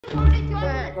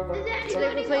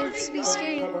Today we're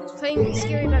playing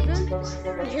scary baboon.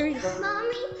 And here we go.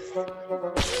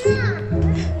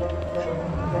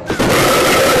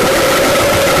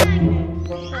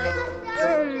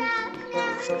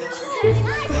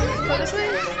 Go this way.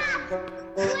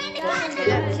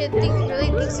 That kid really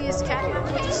thinks he is cat,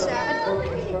 which is sad.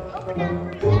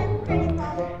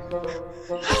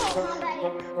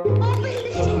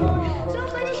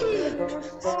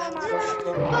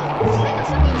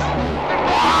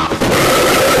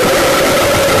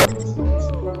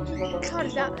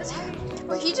 God,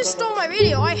 well, he just stole my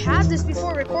radio. I had this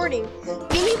before recording.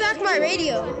 Give me back my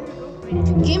radio.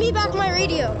 Give me back my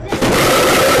radio.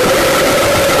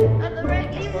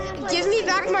 Give me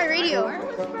back my radio.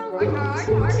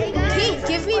 Hey,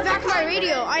 give me back my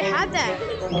radio. I had that.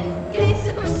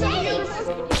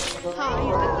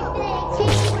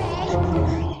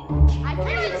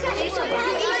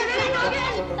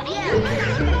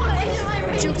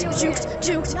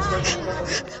 Juked.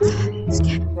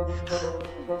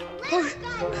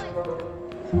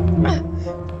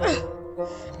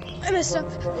 I messed up.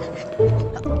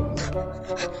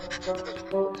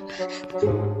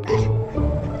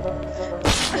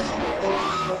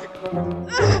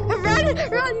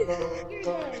 Run!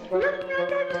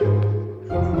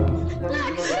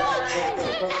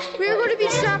 We're going to be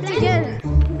trapped again.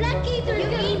 God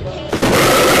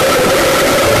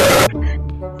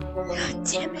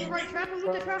damn it.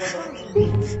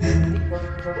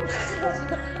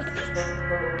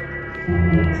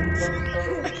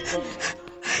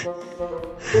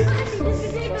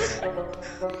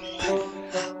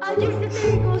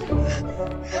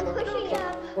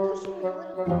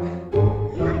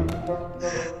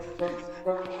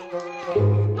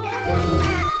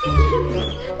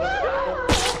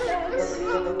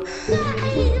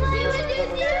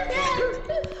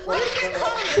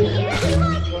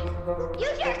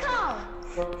 Use your cone!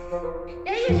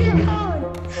 Yeah, use your cone!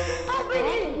 Open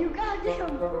it! You got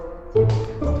him!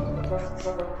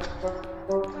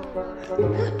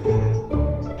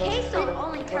 Queso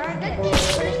only card.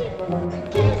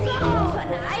 Queso open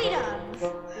items!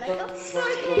 Like a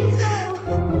more queso!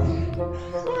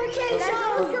 More queso!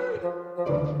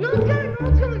 No,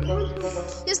 it's coming!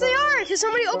 Yes, they are, because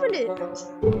somebody opened it.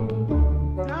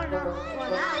 No.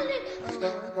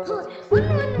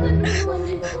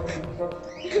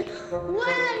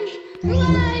 Why?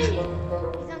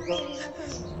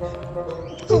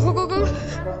 Go.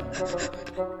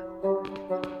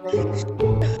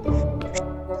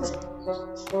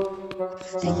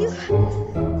 Thank you.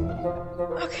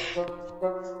 Okay.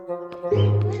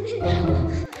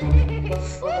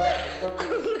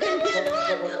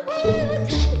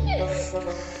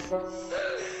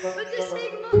 What's this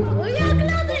thing? Oh yeah,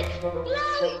 glove it!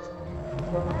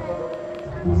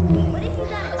 What if you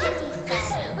got a tizzy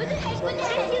spasm? What if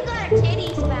you got a titty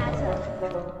spasm?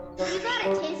 If you got a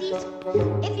tizzy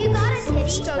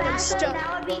spasm,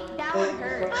 that would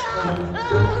hurt.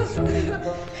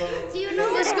 Do you know?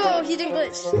 Let's go. He didn't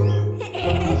glitch.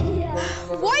 Yeah.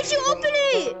 Why'd you open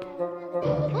it?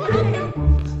 Well, I don't know.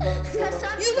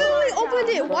 You literally opened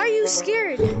it. Why are you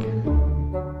scared?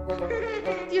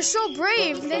 You're so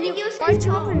brave. Then why'd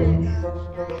you open it?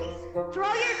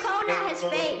 Throw your cone at his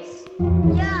face.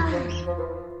 Yeah.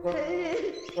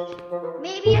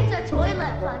 Maybe it's a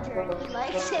toilet plunger and he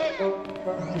likes it.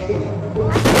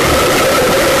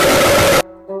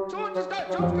 Someone just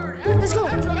got jump scared. Let's go.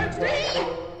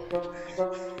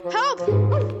 Help!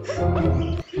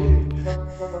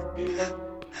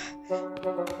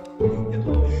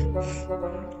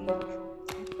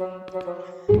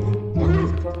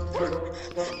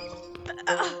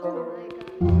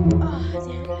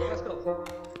 Let's go.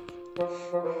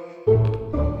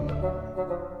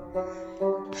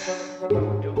 Open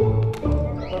the door.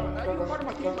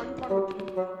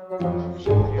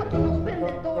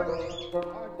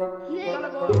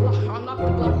 Unlock the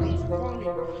glass.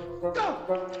 Go!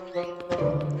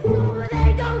 Over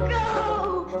there, don't go!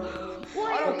 I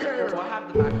don't care. I have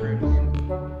the back rooms.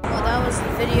 Well, that was the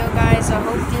video, guys. I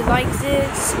hope you liked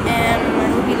it, and I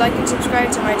hope you like and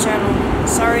subscribe to my channel.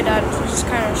 Sorry that it was just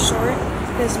kind of short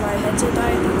because my headset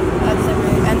died at the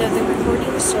end of the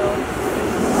recording. So,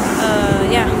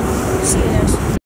 yeah. See you next.